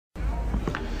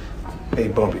Hey,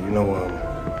 Bumpy, you know,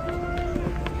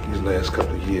 these last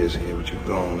couple of years here with you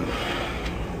gone,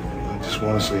 I just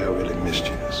want to say I really missed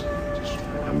you.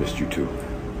 I missed you too.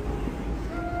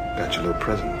 Got your little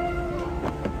present.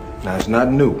 Now, it's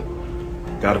not new.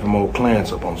 Got it from old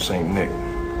Clarence up on St. Nick.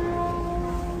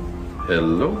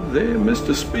 Hello there,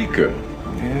 Mr. Speaker.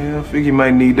 Yeah, I figure you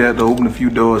might need that to open a few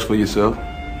doors for yourself.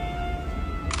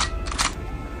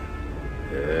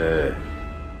 Yeah.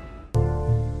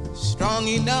 Strong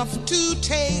enough to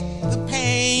take the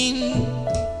pain.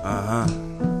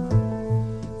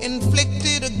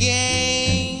 Inflicted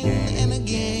again and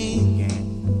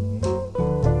again.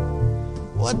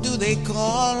 What do they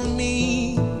call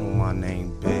me? Oh, my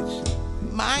name,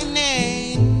 bitch. My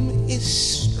name is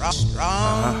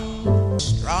Strong.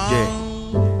 Strong.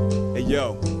 Yeah. Hey,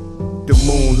 yo. The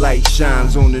moonlight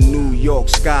shines on the New York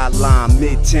skyline.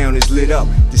 Midtown is lit up,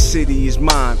 the city is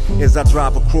mine. As I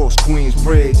drive across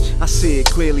Queensbridge, I see it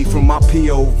clearly from my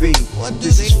POV.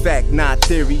 This is fact, not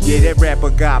theory. Yeah, that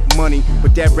rapper got money,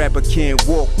 but that rapper can't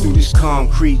walk through this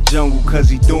concrete jungle cause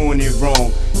he doing it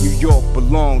wrong. New York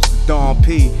belongs to Don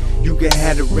P. You can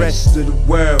have the rest of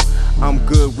the world. I'm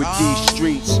good with these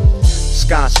streets.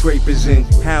 Skyscrapers and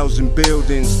housing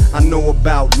buildings. I know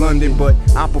about London, but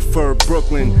I prefer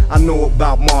Brooklyn. I know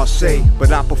about Marseille,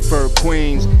 but I prefer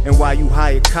Queens. And while you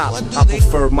hire cops, I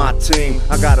prefer my team.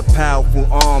 I got a powerful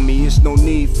army, it's no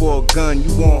need for a gun.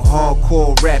 You want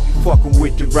hardcore rap, you fucking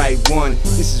with the right one.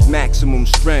 This is maximum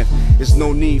strength, there's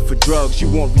no need for drugs. You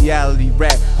want reality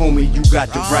rap, homie, you got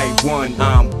the right one.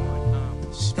 I'm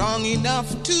strong enough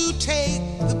to take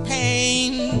the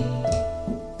pain.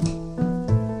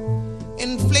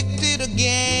 Inflicted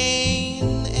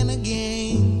again and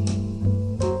again.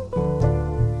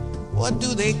 What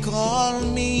do they call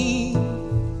me?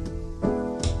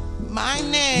 My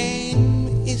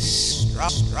name is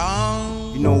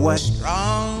Strong. You know what?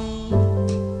 Strong.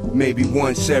 Maybe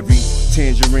once every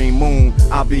tangerine moon,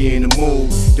 I'll be in the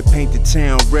mood to paint the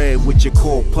town red with your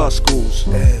corpuscles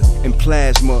and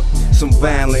plasma, some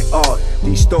violent art.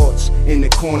 These thoughts in the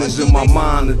corners of my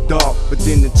mind are dark, but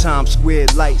then the Times Square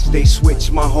lights, they switch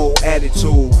my whole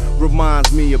attitude.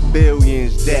 Reminds me of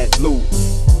billions that loot.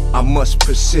 I must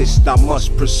persist, I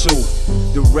must pursue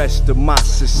the rest of my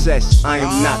success. I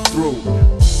am not through.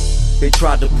 They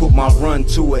tried to put my run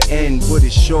to an end, but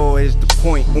it sure is the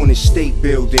point on the state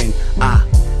building. I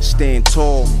stand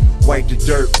tall, wipe the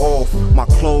dirt off my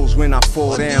clothes when I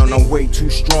fall down. I'm way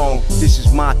too strong. This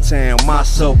is my town, my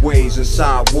subways and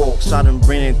sidewalks. I done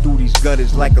ran through these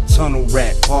gutters like a tunnel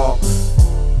rat,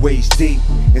 waist deep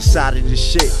inside of the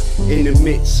shit, in the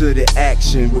midst of the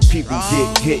action where people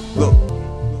get hit. Look,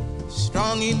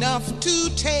 strong enough to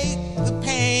take the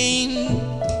pain.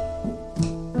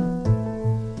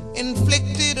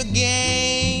 Inflicted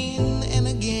again and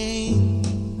again.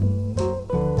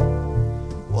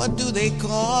 What do they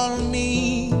call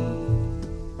me?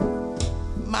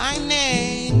 My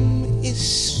name is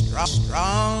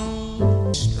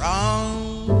Strong.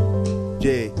 Strong.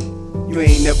 yeah. You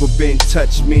ain't never been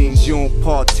touched means you don't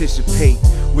participate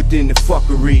within the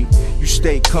fuckery. You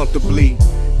stay comfortably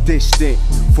distant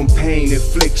from pain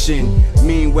infliction.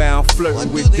 Meanwhile, I'm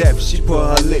flirting with death. She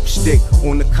put her lipstick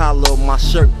on the collar of my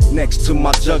shirt next to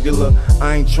my jugular.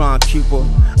 I ain't trying to keep her,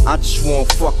 I just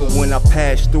want fuck her when I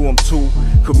pass through. I'm too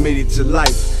committed to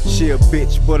life. She a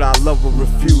bitch, but I love her,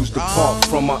 refuse to part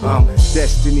from her. I'm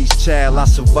Destiny's child, I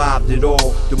survived it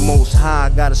all. The Most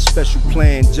High got a special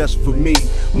plan just for me.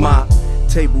 My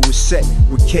table is set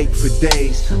with cake for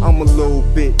days. I'm a little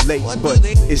bit late, but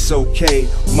it's okay.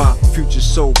 My future's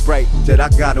so bright that I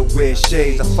gotta wear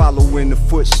shades. I follow in the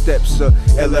footsteps of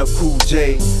LL Cool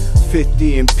J,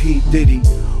 50 and P. Diddy.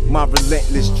 My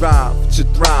relentless drive to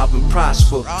thrive and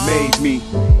prosper made me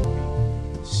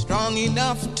strong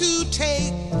enough to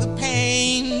take the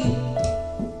pain.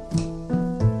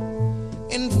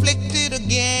 Inflicted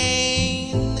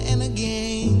again and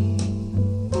again.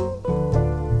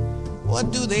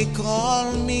 What do they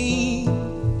call me?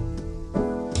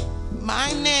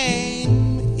 My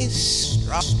name is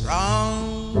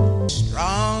Strong.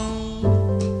 Strong.